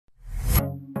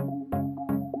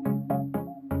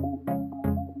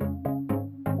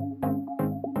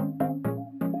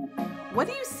What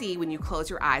do you see when you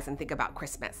close your eyes and think about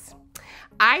Christmas?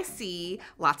 I see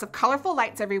lots of colorful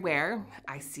lights everywhere.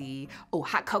 I see,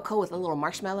 hot cocoa with little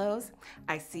marshmallows.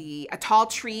 I see a tall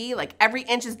tree, like every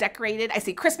inch is decorated. I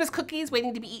see Christmas cookies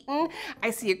waiting to be eaten. I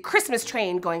see a Christmas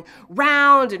train going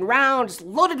round and round, just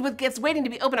loaded with gifts waiting to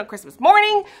be opened on Christmas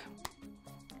morning.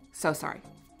 So sorry,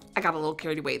 I got a little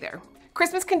carried away there.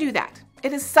 Christmas can do that.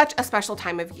 It is such a special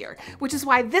time of year, which is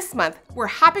why this month we're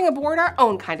hopping aboard our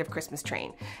own kind of Christmas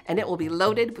train, and it will be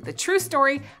loaded with a true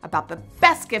story about the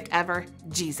best gift ever,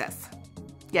 Jesus.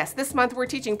 Yes, this month we're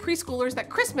teaching preschoolers that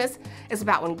Christmas is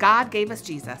about when God gave us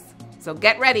Jesus. So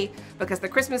get ready, because the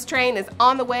Christmas train is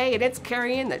on the way and it's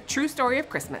carrying the true story of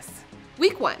Christmas.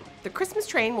 Week 1, the Christmas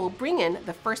train will bring in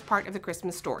the first part of the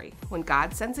Christmas story, when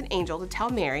God sends an angel to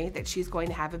tell Mary that she's going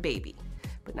to have a baby.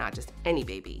 But not just any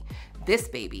baby. This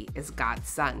baby is God's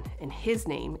son, and his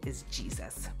name is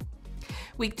Jesus.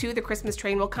 Week 2, the Christmas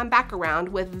train will come back around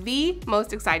with the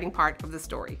most exciting part of the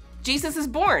story. Jesus is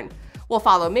born. We'll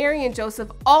follow Mary and Joseph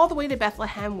all the way to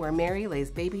Bethlehem, where Mary lays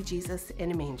baby Jesus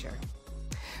in a manger.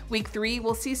 Week 3,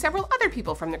 we'll see several other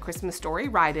people from the Christmas story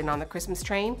ride in on the Christmas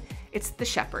train. It's the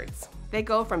shepherds. They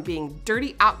go from being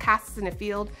dirty outcasts in a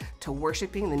field to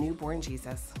worshiping the newborn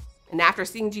Jesus. And after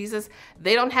seeing Jesus,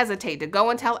 they don't hesitate to go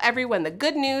and tell everyone the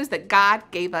good news that God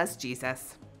gave us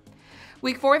Jesus.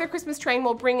 Week 4, the Christmas train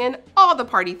will bring in all the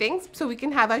party things so we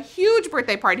can have a huge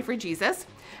birthday party for Jesus.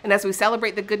 And as we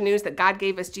celebrate the good news that God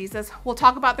gave us Jesus, we'll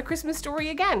talk about the Christmas story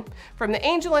again, from the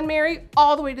angel and Mary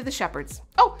all the way to the shepherds.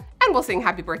 Oh, and we'll sing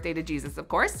happy birthday to Jesus, of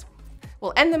course.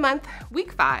 We'll end the month,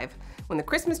 week 5, when the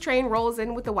Christmas train rolls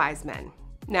in with the wise men.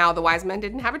 Now, the wise men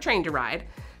didn't have a train to ride,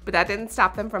 but that didn't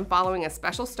stop them from following a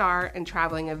special star and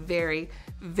traveling a very,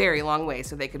 very long way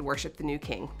so they could worship the new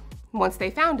king. Once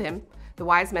they found him, the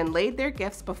wise men laid their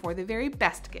gifts before the very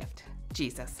best gift,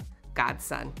 Jesus, God's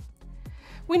son.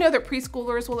 We know that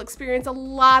preschoolers will experience a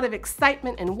lot of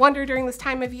excitement and wonder during this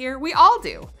time of year. We all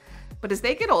do. But as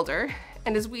they get older,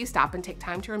 and as we stop and take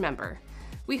time to remember,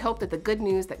 we hope that the good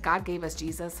news that God gave us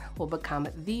Jesus will become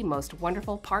the most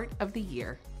wonderful part of the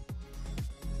year.